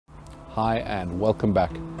Hi and welcome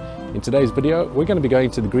back. In today's video we're going to be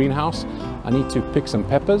going to the greenhouse. I need to pick some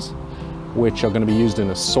peppers which are going to be used in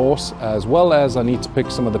a sauce, as well as I need to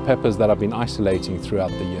pick some of the peppers that I've been isolating throughout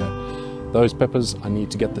the year. Those peppers I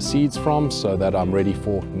need to get the seeds from so that I'm ready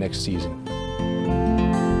for next season.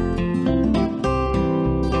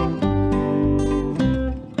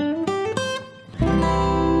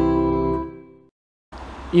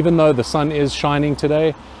 Even though the sun is shining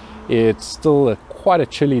today, it's still quite a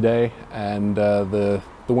chilly day, and the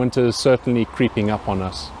winter is certainly creeping up on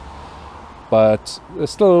us. But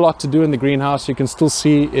there's still a lot to do in the greenhouse. You can still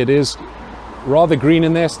see it is rather green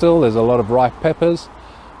in there still. There's a lot of ripe peppers.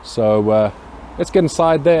 So let's get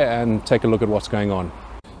inside there and take a look at what's going on.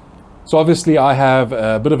 So obviously I have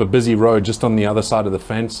a bit of a busy road just on the other side of the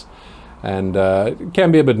fence, and it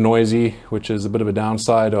can be a bit noisy, which is a bit of a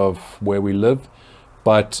downside of where we live.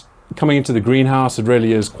 But coming into the greenhouse, it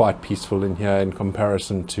really is quite peaceful in here in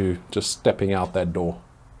comparison to just stepping out that door.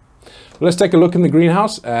 But let's take a look in the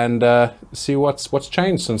greenhouse and see what's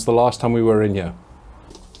changed since the last time we were in here.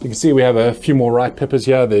 You can see we have a few more ripe peppers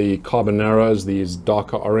here, the carboneros, these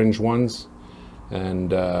darker orange ones,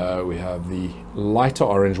 and we have the lighter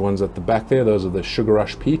orange ones at the back there. Those are the Sugar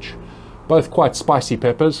Rush Peach, both quite spicy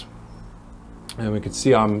peppers. And we can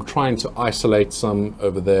see I'm trying to isolate some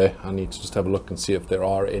over there. I need to just have a look and see if there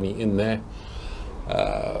are any in there.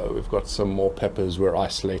 We've got some more peppers we're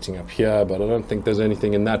isolating up here, but I don't think there's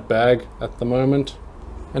anything in that bag at the moment.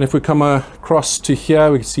 And if we come across to here,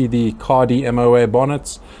 we can see the Cardi MOA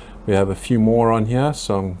bonnets. We have a few more on here,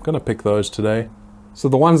 so I'm going to pick those today. So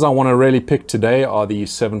the ones I want to really pick today are the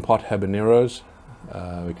 7-pot habaneros.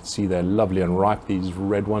 We can see they're lovely and ripe, these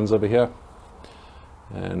red ones over here.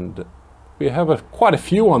 And we have quite a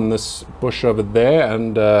few on this bush over there,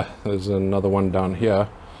 and there's another one down here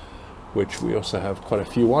which we also have quite a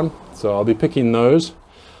few on, so I'll be picking those.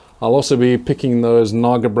 I'll also be picking those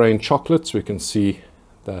Naga Brain chocolates. We can see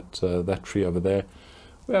that that tree over there.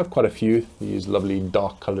 We have quite a few, these lovely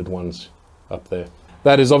dark colored ones up there.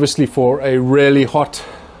 That is obviously for a really hot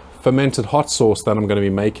fermented hot sauce that I'm going to be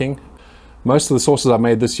making. Most of the sauces I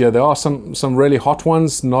made this year, there are some really hot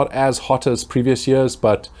ones, not as hot as previous years,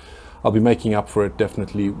 but I'll be making up for it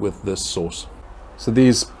definitely with this sauce. So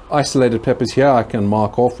these isolated peppers here I can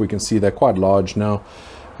mark off. We can see they're quite large now.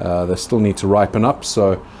 They still need to ripen up,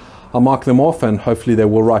 so I'll mark them off and hopefully they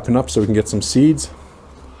will ripen up so we can get some seeds.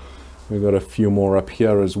 We've got a few more up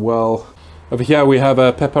here as well. Over here we have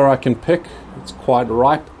a pepper I can pick. It's quite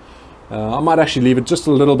ripe. I might actually leave it just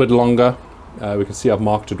a little bit longer. We can see I've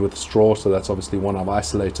marked it with straw, so that's obviously one I've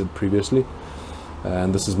isolated previously.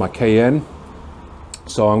 And this is my cayenne.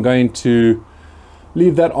 So I'm going to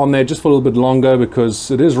leave that on there just for a little bit longer because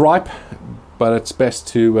it is ripe, but it's best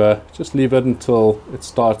to just leave it until it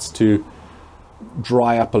starts to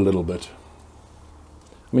dry up a little bit.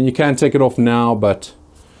 I mean, you can take it off now, but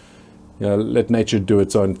you know, let nature do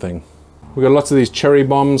its own thing. We've got lots of these cherry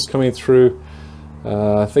bombs coming through.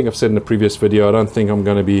 I think I've said in the previous video, I don't think I'm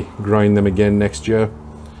going to be growing them again next year.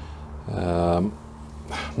 I'm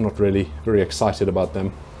not really very excited about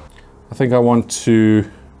them. I think I want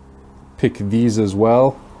to pick these as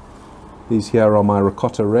well. These here are my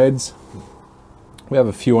ricotta reds. We have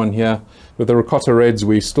a few on here. With the ricotta reds,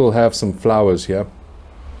 we still have some flowers here.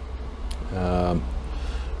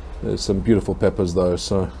 There's some beautiful peppers though,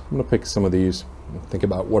 so I'm going to pick some of these and think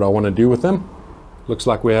about what I want to do with them. Looks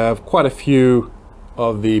like we have quite a few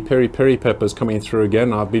of the peri peri peppers coming through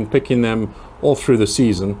again. I've been picking them all through the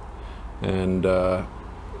season, and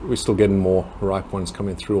we're still getting more ripe ones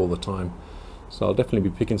coming through all the time. So I'll definitely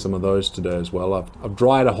be picking some of those today as well. I've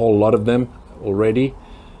dried a whole lot of them already,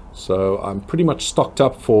 so I'm pretty much stocked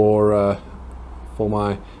up for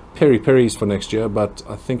my peri peris for next year, but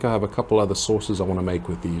I think I have a couple other sauces I want to make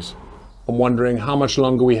with these. I'm wondering how much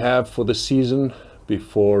longer we have for the season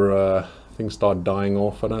before things start dying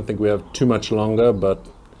off. I don't think we have too much longer, but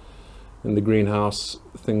in the greenhouse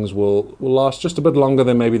things will last just a bit longer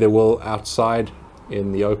than maybe they will outside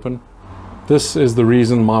in the open. This is the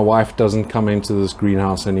reason my wife doesn't come into this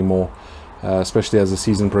greenhouse anymore, especially as the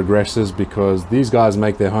season progresses, because these guys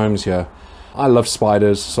make their homes here. I love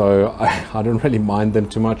spiders, so I don't really mind them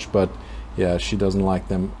too much, but yeah, she doesn't like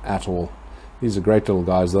them at all. These are great little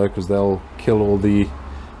guys though, because they'll kill all the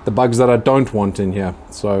bugs that I don't want in here.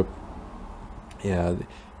 So yeah,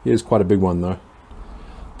 here's quite a big one though.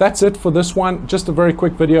 That's it for this one. Just a very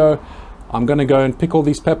quick video. I'm going to go and pick all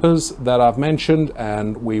these peppers that I've mentioned,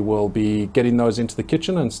 and we will be getting those into the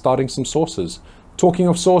kitchen and starting some sauces. Talking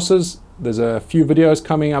of sauces, there's a few videos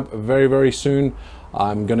coming up very soon.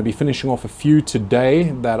 I'm going to be finishing off a few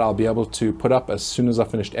today that I'll be able to put up as soon as I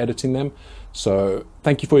finished editing them. So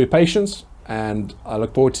thank you for your patience, and I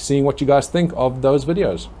look forward to seeing what you guys think of those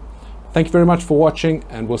videos. Thank you very much for watching,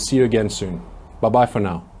 and we'll see you again soon. Bye bye for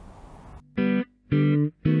now.